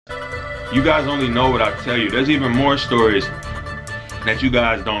You guys only know what I tell you. There's even more stories that you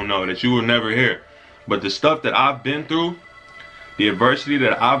guys don't know, that you will never hear. But the stuff that I've been through, the adversity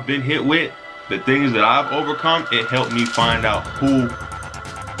that I've been hit with, the things that I've overcome, it helped me find out who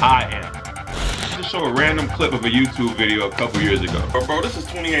I am. Just show a random clip of a YouTube video a couple years ago. But bro, this is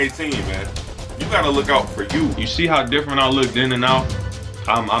 2018, man. You gotta look out for you. You see how different I looked in and out?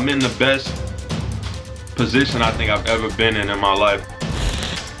 I'm in the best position I think I've ever been in my life.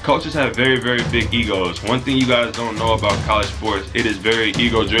 Coaches have very, very big egos. One thing you guys don't know about college sports, it is very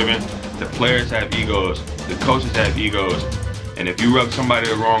ego driven. The players have egos, the coaches have egos. And if you rub somebody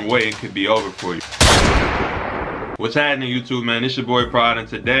the wrong way, it could be over for you. What's happening, YouTube, man? It's your boy Prod, and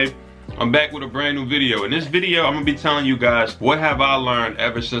today I'm back with a brand new video. In this video, I'm gonna be telling you guys what have I learned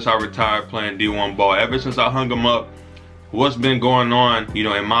ever since I retired playing D1 ball, ever since I hung them up, what's been going on, you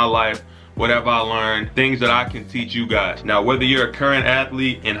know, in my life. What have I learned? Things that I can teach you guys. Now, whether you're a current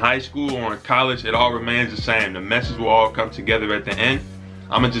athlete in high school or in college, it all remains the same. The message will all come together at the end.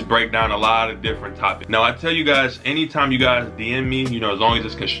 I'm gonna just break down a lot of different topics. Now, I tell you guys, anytime you guys DM me, you know, as long as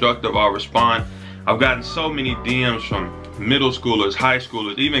it's constructive, I'll respond. I've gotten so many DMs from middle schoolers, high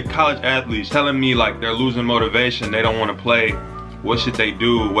schoolers, even college athletes telling me like they're losing motivation, they don't wanna play. What should they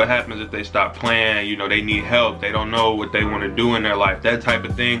do? What happens if they stop playing? You know, they need help. They don't know what they wanna do in their life, that type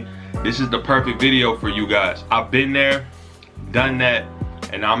of thing. This is the perfect video for you guys. I've been there, done that,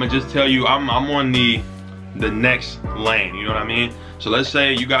 and I'm gonna just tell you I'm on the next lane, you know what I mean? So let's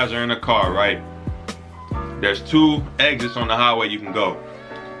say you guys are in a car, right? There's two exits on the highway you can go.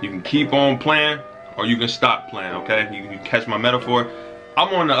 You can keep on playing or you can stop playing, okay? You can catch my metaphor.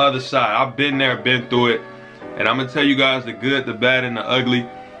 I'm on the other side. I've been there, been through it, and I'm gonna tell you guys the good, the bad, and the ugly.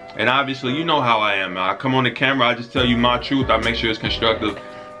 And obviously, you know how I am. I come on the camera, I just tell you my truth. I make sure it's constructive,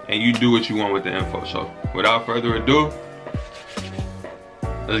 and you do what you want with the info. So without further ado,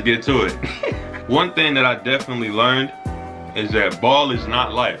 let's get to it. One thing that I definitely learned is that ball is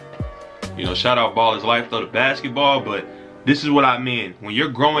not life. You know, shout out ball is life though, the basketball, but this is what I mean. When you're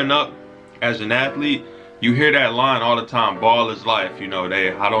growing up as an athlete, you hear that line all the time, ball is life. You know,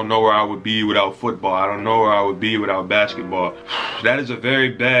 I don't know where I would be without football. I don't know where I would be without basketball. That is a very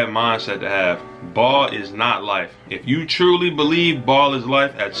bad mindset to have. Ball is not life. If you truly believe ball is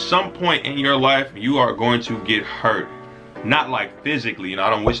life, at some point in your life, you are going to get hurt. Not like physically, you know, I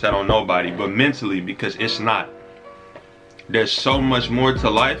don't wish that on nobody, but mentally, because it's not. There's so much more to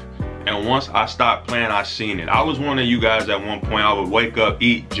life, and once I stopped playing, I seen it. I was one of you guys at one point. I would wake up,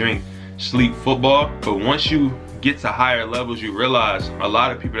 eat, drink, sleep football, but once you get to higher levels, you realize a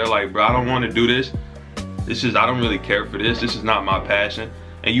lot of people are like, bro, I don't want to do this. I don't really care for this. This is not my passion.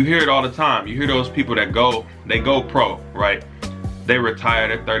 And you hear it all the time. You hear those people that they go pro, right? They retire,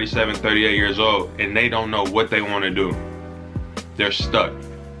 they're 37, 38 years old, and they don't know what they want to do. They're stuck.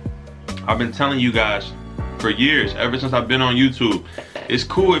 I've been telling you guys for years, ever since I've been on YouTube, it's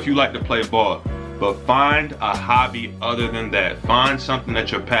cool if you like to play ball, but find a hobby other than that. Find something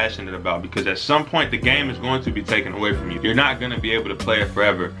that you're passionate about, because at some point the game is going to be taken away from you. You're not going to be able to play it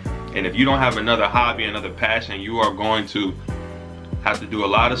forever. And if you don't have another hobby, another passion, you are going to have to do a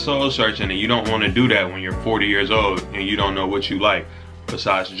lot of soul searching, and you don't want to do that when you're 40 years old and you don't know what you like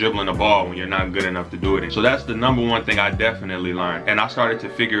besides dribbling the ball when you're not good enough to do it. So that's the number one thing I definitely learned, and I started to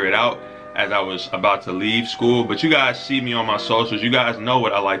figure it out as I was about to leave school. But you guys see me on my socials, you guys know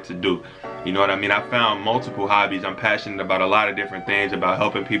what I like to do. You know what I mean? I found multiple hobbies. I'm passionate about a lot of different things, about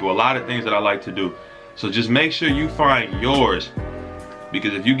helping people, a lot of things that I like to do. So just make sure you find yours,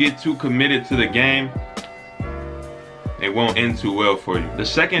 because if you get too committed to the game, it won't end too well for you. The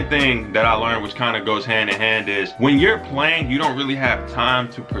second thing that I learned, which kind of goes hand in hand, is when you're playing, you don't really have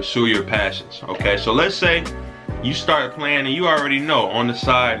time to pursue your passions, okay? So let's say you start playing and you already know on the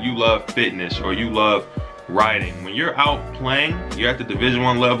side you love fitness or you love writing. When you're out playing, you're at the Division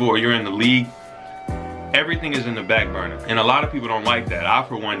I level or you're in the league, everything is in the back burner. And a lot of people don't like that. I,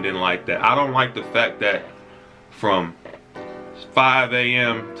 for one, didn't like that. I don't like the fact that from 5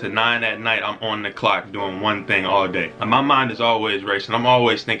 a.m. to 9 at night, I'm on the clock doing one thing all day. And my mind is always racing. I'm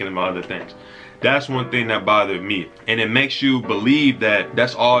always thinking about other things. That's one thing that bothered me. And it makes you believe that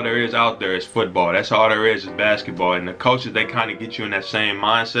that's all there is out there is football. That's all there is basketball. And the coaches, they kind of get you in that same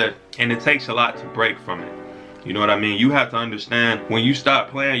mindset. And it takes a lot to break from it. You know what I mean? You have to understand, when you stop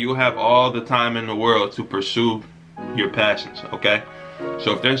playing, you'll have all the time in the world to pursue your passions, okay?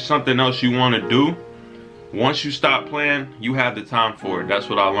 So if there's something else you want to do, once you stop playing, you have the time for it. That's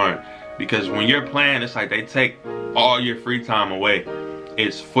what I learned. Because when you're playing, it's like they take all your free time away.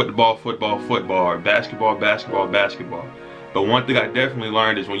 It's football, football, football, or basketball, basketball, basketball. But one thing I definitely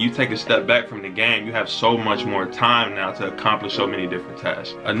learned is when you take a step back from the game, you have so much more time now to accomplish so many different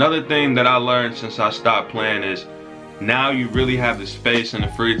tasks. Another thing that I learned since I stopped playing is now you really have the space and the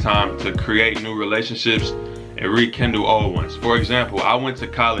free time to create new relationships and rekindle old ones. For example, I went to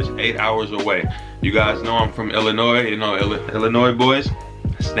college 8 hours away. You guys know I'm from Illinois, you know, Illinois boys.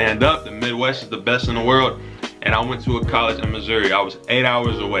 Stand up, the Midwest is the best in the world. And I went to a college in Missouri. I was 8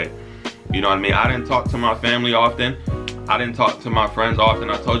 hours away. You know what I mean? I didn't talk to my family often. I didn't talk to my friends often.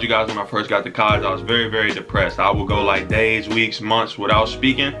 I told you guys when I first got to college, I was very, very depressed. I would go like days, weeks, months without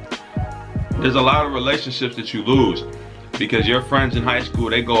speaking. There's a lot of relationships that you lose because your friends in high school,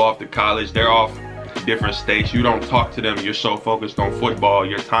 they go off to college, they're off different states. You don't talk to them, you're so focused on football,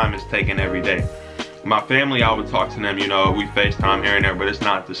 your time is taken every day. My family, I would talk to them, you know, we FaceTime here and there, but it's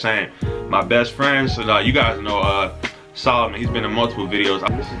not the same. My best friends, you guys know Solomon, he's been in multiple videos.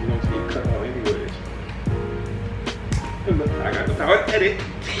 This is going to be cut out anyways. I got the power to edit.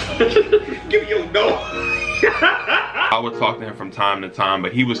 Give me your no. I would talk to him from time to time,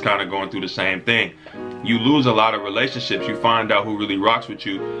 but he was kind of going through the same thing. You lose a lot of relationships. You find out who really rocks with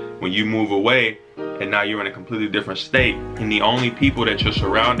you when you move away, and now you're in a completely different state. And the only people that you're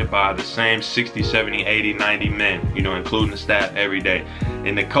surrounded by are the same 60, 70, 80, 90 men, you know, including the staff every day.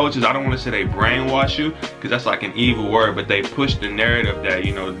 And the coaches, I don't want to say they brainwash you, because that's like an evil word, but they push the narrative that,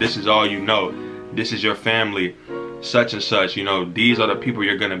 you know, this is all you know. This is your family, such and such, you know, these are the people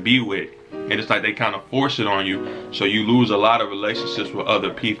you're going to be with. And it's like they kind of force it on you, so you lose a lot of relationships with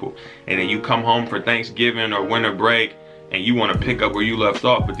other people. And then you come home for Thanksgiving or winter break and you want to pick up where you left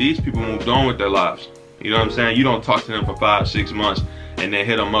off, but these people moved on with their lives. You know what I'm saying? You don't talk to them for 5, 6 months and then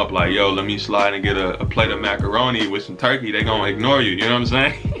hit them up like, yo, let me slide and get a plate of macaroni with some turkey. They're gonna ignore you, you know what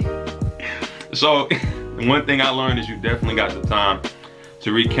I'm saying? So one thing I learned is you definitely got the time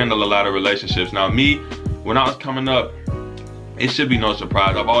to rekindle a lot of relationships. Now me, when I was coming up, it should be no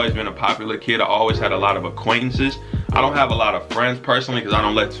surprise, I've always been a popular kid. I always had a lot of acquaintances. I don't have a lot of friends personally because I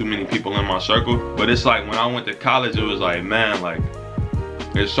don't let too many people in my circle. But it's like when I went to college, it was like, man, like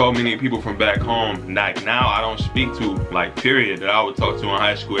there's so many people from back home like now I don't speak to, like, period, that I would talk to in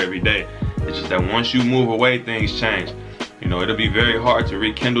high school every day. It's just that once you move away, things change. You know, it'll be very hard to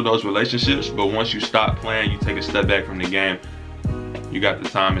rekindle those relationships, but once you stop playing, you take a step back from the game, you got the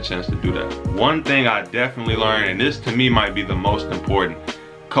time and chance to do that. One thing I definitely learned, and this to me might be the most important,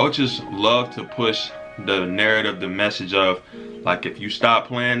 coaches love to push the narrative, the message of, like, if you stop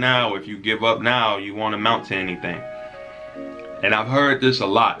playing now, or if you give up now, you won't amount to anything. And I've heard this a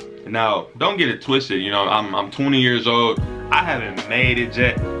lot. Now, don't get it twisted, you know, I'm 20 years old, I haven't made it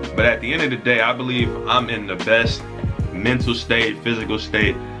yet, but at the end of the day, I believe I'm in the best mental state, physical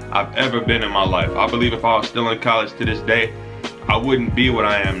state I've ever been in my life. I believe if I was still in college to this day, I wouldn't be what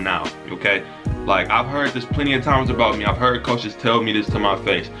I am now, okay? Like, I've heard this plenty of times about me. I've heard coaches tell me this to my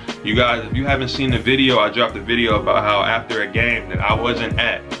face. You guys, if you haven't seen the video, I dropped a video about how after a game that I wasn't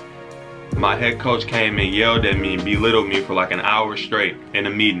at, my head coach came and yelled at me, belittled me for like an hour straight in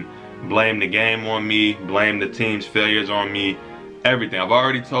a meeting. Blamed the game on me, blamed the team's failures on me, everything. I've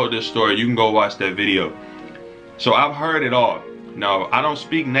already told this story. You can go watch that video. So I've heard it all. Now, I don't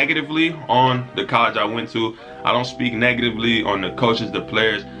speak negatively on the college I went to. I don't speak negatively on the coaches, the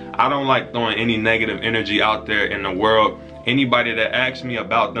players. I don't like throwing any negative energy out there in the world. Anybody that asks me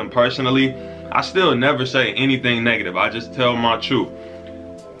about them personally, I still never say anything negative. I just tell my truth.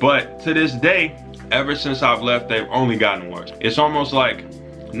 But to this day, ever since I've left, they've only gotten worse. It's almost like,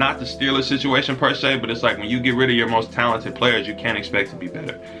 not the Steelers situation per se, but it's like when you get rid of your most talented players, you can't expect to be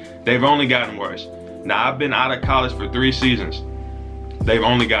better. They've only gotten worse. Now, I've been out of college for 3 seasons. They've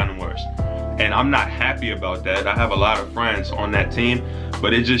only gotten worse. And I'm not happy about that. I have a lot of friends on that team,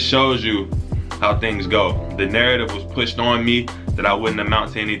 but it just shows you how things go. The narrative was pushed on me that I wouldn't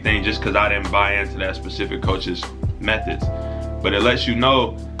amount to anything just because I didn't buy into that specific coach's methods. But it lets you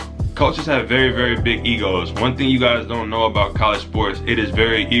know coaches have very, very big egos. One thing you guys don't know about college sports, it is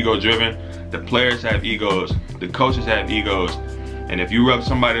very ego driven. The players have egos, the coaches have egos. And if you rub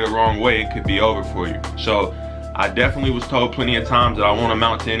somebody the wrong way, it could be over for you. So I definitely was told plenty of times that I won't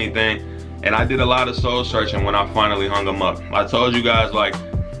amount to anything. And I did a lot of soul searching when I finally hung them up. I told you guys, like,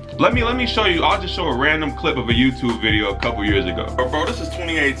 let me show you, I'll just show a random clip of a YouTube video a couple years ago. But bro, this is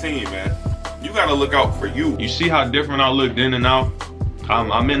 2018, man. You gotta look out for you. You see how different I looked in and out?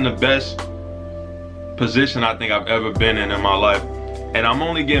 I'm in the best position I think I've ever been in my life. And I'm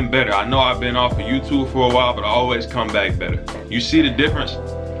only getting better. I know I've been off of YouTube for a while, but I always come back better. You see the difference?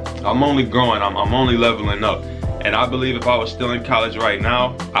 I'm only growing, I'm only leveling up. And I believe if I was still in college right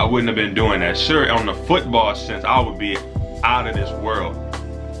now, I wouldn't have been doing that. Sure, on the football sense, I would be out of this world.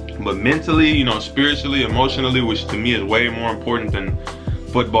 But mentally, you know, spiritually, emotionally, which to me is way more important than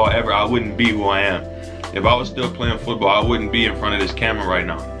football ever, I wouldn't be who I am. If I was still playing football, I wouldn't be in front of this camera right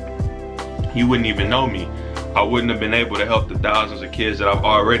now. You wouldn't even know me. I wouldn't have been able to help the thousands of kids that I've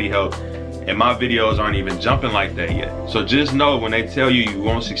already helped. And my videos aren't even jumping like that yet. So just know, when they tell you you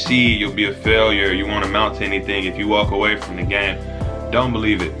won't succeed, you'll be a failure, you won't amount to anything if you walk away from the game, don't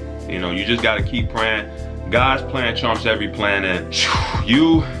believe it. You know, you just gotta keep praying. God's plan trumps every plan, and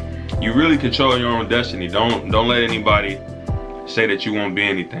you really control your own destiny. Don't let anybody say that you won't be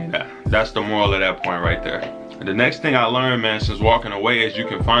anything. That's the moral of that point right there. And the next thing I learned, man, since walking away, is you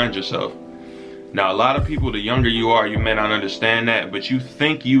can find yourself. Now, a lot of people, the younger you are, you may not understand that, but you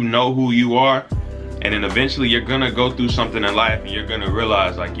think you know who you are, and then eventually you're gonna go through something in life and you're gonna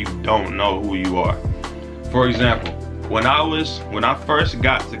realize like you don't know who you are. For example, when I first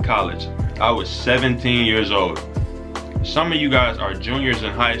got to college, I was 17 years old. Some of you guys are juniors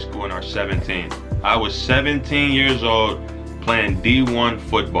in high school and are 17. I was 17 years old playing D1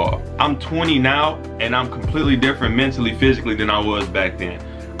 football. I'm 20 now, and I'm completely different mentally, physically than I was back then.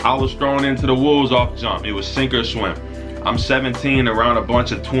 I was thrown into the wolves off jump. It was sink or swim. I'm 17 around a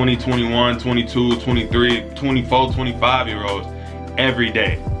bunch of 20, 21, 22, 23, 24, 25-year-olds every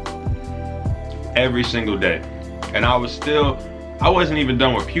day. Every single day. And I wasn't even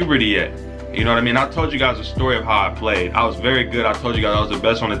done with puberty yet. You know what I mean? I told you guys a story of how I played. I was very good. I told you guys I was the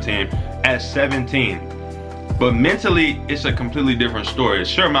best on the team at 17. But mentally, it's a completely different story.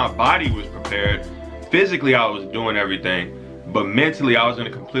 Sure, my body was prepared. Physically, I was doing everything. But mentally, I was in a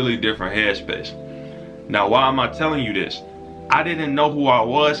completely different headspace. Now, why am I telling you this? I didn't know who I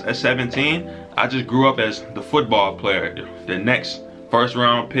was at 17. I just grew up as the football player, the next first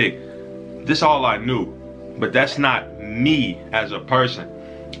round pick. This is all I knew. But that's not me as a person,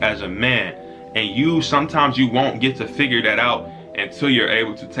 as a man. And sometimes you won't get to figure that out until you're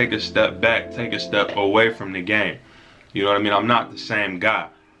able to take a step back, take a step away from the game. You know what I mean? I'm not the same guy.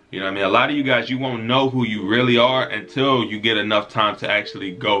 You know what I mean? A lot of you guys, you won't know who you really are until you get enough time to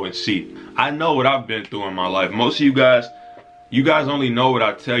actually go and see. I know what I've been through in my life. Most of you guys only know what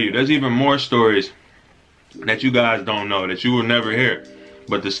I tell you. There's even more stories that you guys don't know, that you will never hear.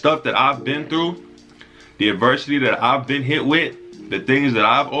 But the stuff that I've been through, the adversity that I've been hit with, the things that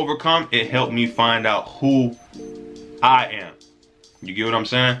I've overcome, it helped me find out who I am. You get what I'm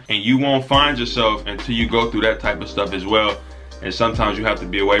saying? And you won't find yourself until you go through that type of stuff as well. And sometimes you have to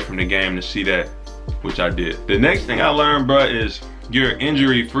be away from the game to see that, which I did. The next thing I learned, bro, is you're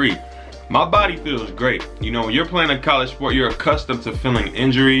injury free. My body feels great. You know, when you're playing a college sport, you're accustomed to feeling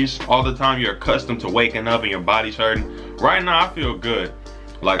injuries all the time. You're accustomed to waking up and your body's hurting. Right now, I feel good.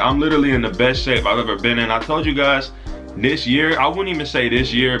 Like, I'm literally in the best shape I've ever been in. I told you guys, this year, I wouldn't even say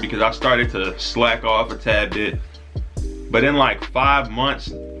this year because I started to slack off a tad bit. But in like 5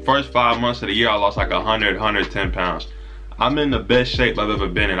 months, first 5 months of the year, I lost like 100, 110 pounds. I'm in the best shape I've ever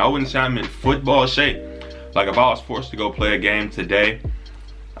been in. I wouldn't say I'm in football shape. Like, if I was forced to go play a game today,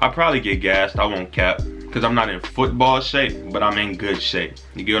 I'd probably get gassed. I won't cap, because I'm not in football shape, but I'm in good shape.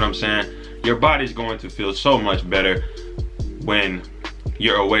 You get what I'm saying? Your body's going to feel so much better when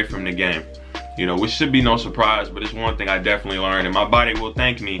you're away from the game. You know, which should be no surprise, but it's one thing I definitely learned, and my body will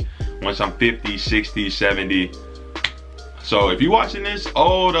thank me once I'm 50, 60, 70. So if you're watching this,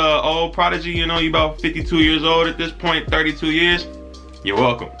 old Prodigy, you know, you about 52 years old at this point, 32 years, you're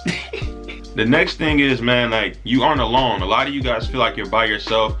welcome. The next thing is, man, like, you aren't alone. A lot of you guys feel like you're by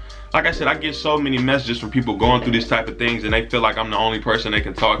yourself. Like I said, I get so many messages from people going through these type of things and they feel like I'm the only person they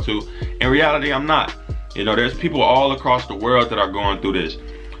can talk to. In reality, I'm not. You know, there's people all across the world that are going through this.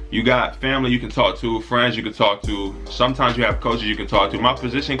 You got family you can talk to, friends you can talk to. Sometimes you have coaches you can talk to. My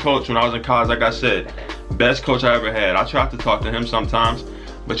position coach when I was in college, like I said, best coach I ever had. I tried to talk to him sometimes,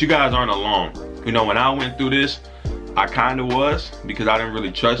 but you guys aren't alone. You know, when I went through this, I kind of was, because I didn't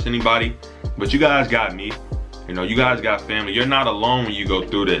really trust anybody. But you guys got me. You know, you guys got family. You're not alone when you go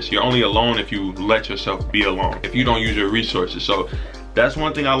through this. You're only alone if you let yourself be alone, if you don't use your resources. So that's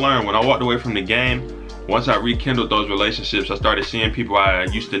one thing I learned when I walked away from the game. Once I rekindled those relationships, I started seeing people I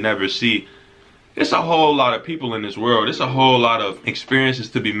used to never see. It's a whole lot of people in this world. It's a whole lot of experiences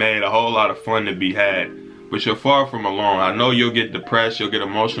to be made, a whole lot of fun to be had. But you're far from alone. I know you'll get depressed, you'll get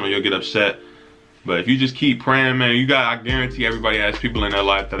emotional, you'll get upset. But if you just keep praying, man, I guarantee everybody has people in their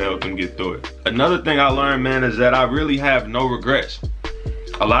life that help them get through it. Another thing I learned, man, is that I really have no regrets.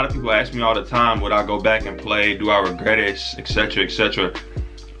 A lot of people ask me all the time, would I go back and play? Do I regret it? Etc., etc.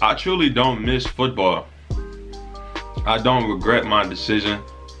 I truly don't miss football. I don't regret my decision.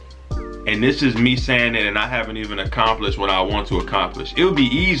 And this is me saying it, and I haven't even accomplished what I want to accomplish. It would be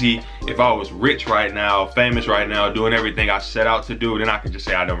easy if I was rich right now, famous right now, doing everything I set out to do, then I could just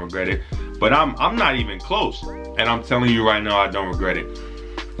say I don't regret it. But I'm not even close, and I'm telling you right now I don't regret it.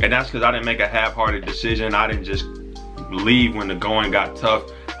 And that's because I didn't make a half-hearted decision. I didn't just leave when the going got tough.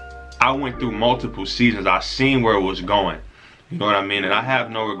 I went through multiple seasons. I seen where it was going. You know what I mean? And I have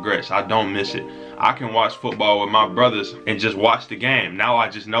no regrets. I don't miss it. I can watch football with my brothers and just watch the game. Now I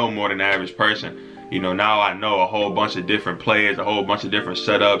just know more than the average person. You know, now I know a whole bunch of different players, a whole bunch of different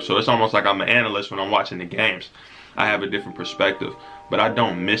setups. So it's almost like I'm an analyst when I'm watching the games. I have a different perspective, but I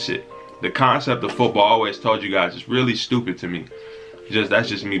don't miss it. The concept of football, I always told you guys, is really stupid to me. That's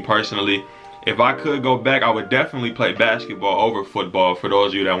just me personally. If I could go back, I would definitely play basketball over football, for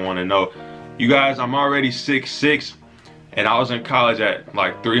those of you that want to know. You guys, I'm already 6'6", and I was in college at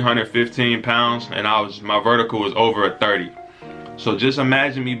like 315 pounds, and my vertical was over a 30. So just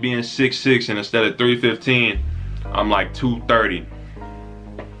imagine me being 6'6", and instead of 315, I'm like 230.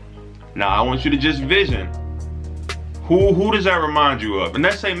 Now I want you to just vision, who does that remind you of? And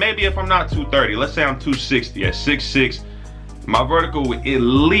let's say maybe if I'm not 230, let's say I'm 260 at 6'6", my vertical would at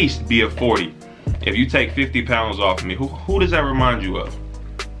least be a 40. If you take 50 pounds off of me, who does that remind you of?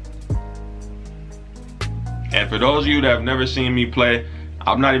 And for those of you that have never seen me play,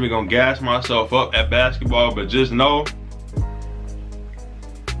 I'm not even gonna gas myself up at basketball, but just know,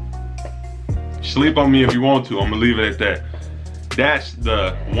 sleep on me if you want to, I'm gonna leave it at that. That's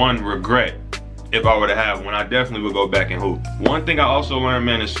the one regret, if I were to have one, I definitely would go back and hoop. One thing I also learned,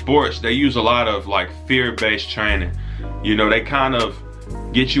 man, in sports, they use a lot of like fear-based training. You know, they kind of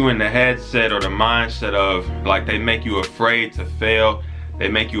get you in the headset or the mindset of like they make you afraid to fail. They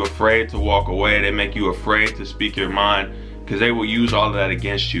make you afraid to walk away. They make you afraid to speak your mind, because they will use all of that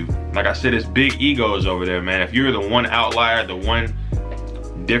against you. Like I said, it's big egos over there, man. If you're the one outlier, the one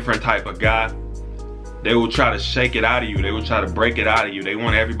different type of guy, they will try to shake it out of you. They will try to break it out of you. They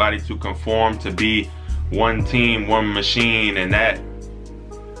want everybody to conform to be one team, one machine, and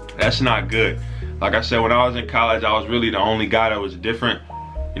that's not good. Like I said, when I was in college, I was really the only guy that was different.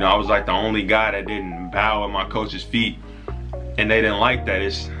 You know, I was like the only guy that didn't bow at my coach's feet. And they didn't like that.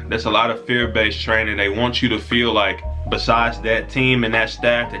 There's a lot of fear-based training. They want you to feel like besides that team and that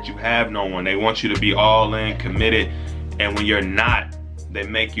staff that you have no one. They want you to be all in, committed. And when you're not, they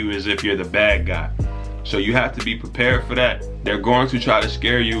make you as if you're the bad guy. So you have to be prepared for that. They're going to try to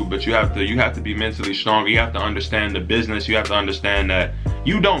scare you, but you have to be mentally strong. You have to understand the business. You have to understand that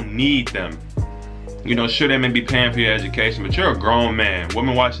you don't need them. You know, sure, they may be paying for your education, but you're a grown man.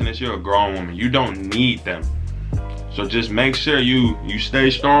 Women watching this, you're a grown woman. You don't need them. So just make sure you stay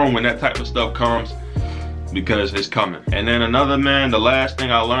strong when that type of stuff comes, because it's coming. And then another, man, the last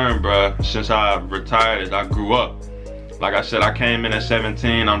thing I learned, bruh, since I retired is I grew up. Like I said, I came in at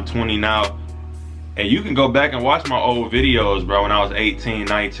 17, I'm 20 now. And you can go back and watch my old videos, bro, when I was 18,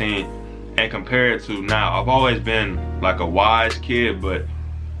 19, and compare it to now. I've always been like a wise kid, but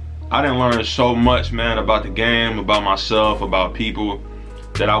I didn't learn so much, man, about the game, about myself, about people,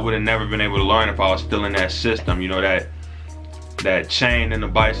 that I would have never been able to learn if I was still in that system. You know, that chain in the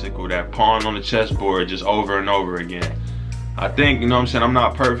bicycle, that pawn on the chessboard, just over and over again. I think, you know what I'm saying, I'm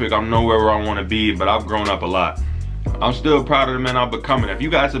not perfect, I'm nowhere where I want to be, but I've grown up a lot. I'm still proud of the man I'm becoming. If you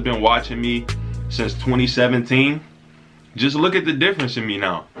guys have been watching me since 2017, just look at the difference in me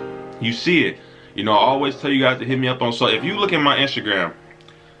now. You see it. You know, I always tell you guys to hit me up on, so if you look at my Instagram,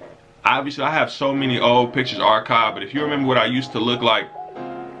 obviously I have so many old pictures archived, but if you remember what I used to look like,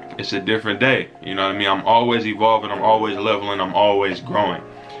 it's a different day. You know what I mean? I'm always evolving, I'm always leveling, I'm always growing.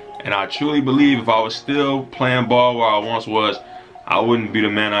 And I truly believe if I was still playing ball where I once was, I wouldn't be the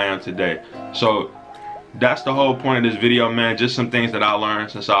man I am today. So that's the whole point of this video, man. Just some things that I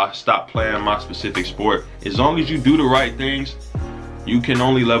learned since I stopped playing my specific sport. As long as you do the right things, you can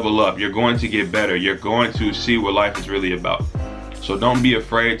only level up. You're going to get better. You're going to see what life is really about. So don't be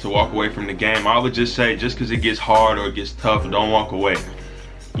afraid to walk away from the game. I would just say, just because it gets hard or it gets tough, don't walk away.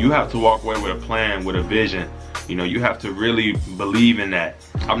 You have to walk away with a plan, with a vision. You know, you have to really believe in that.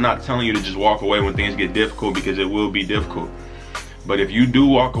 I'm not telling you to just walk away when things get difficult, because it will be difficult. But if you do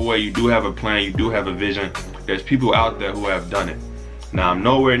walk away, you do have a plan, you do have a vision. There's people out there who have done it. Now, I'm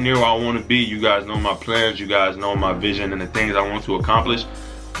nowhere near where I want to be. You guys know my plans, you guys know my vision and the things I want to accomplish.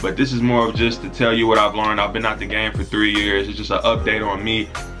 But this is more of just to tell you what I've learned. I've been out the game for 3 years. It's just an update on me.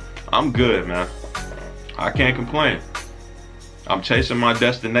 I'm good, man. I can't complain. I'm chasing my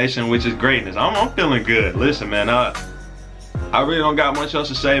destination, which is greatness. I'm feeling good. Listen, man, I really don't got much else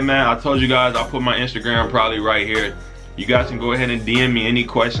to say, man. I told you guys I'll put my Instagram probably right here. You guys can go ahead and DM me any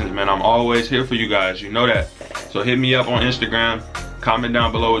questions, man. I'm always here for you guys. You know that. So hit me up on Instagram. Comment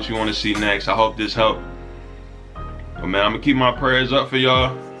down below what you want to see next. I hope this helped. But man, I'm gonna keep my prayers up for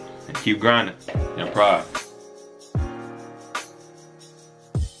y'all and keep grinding. And pride.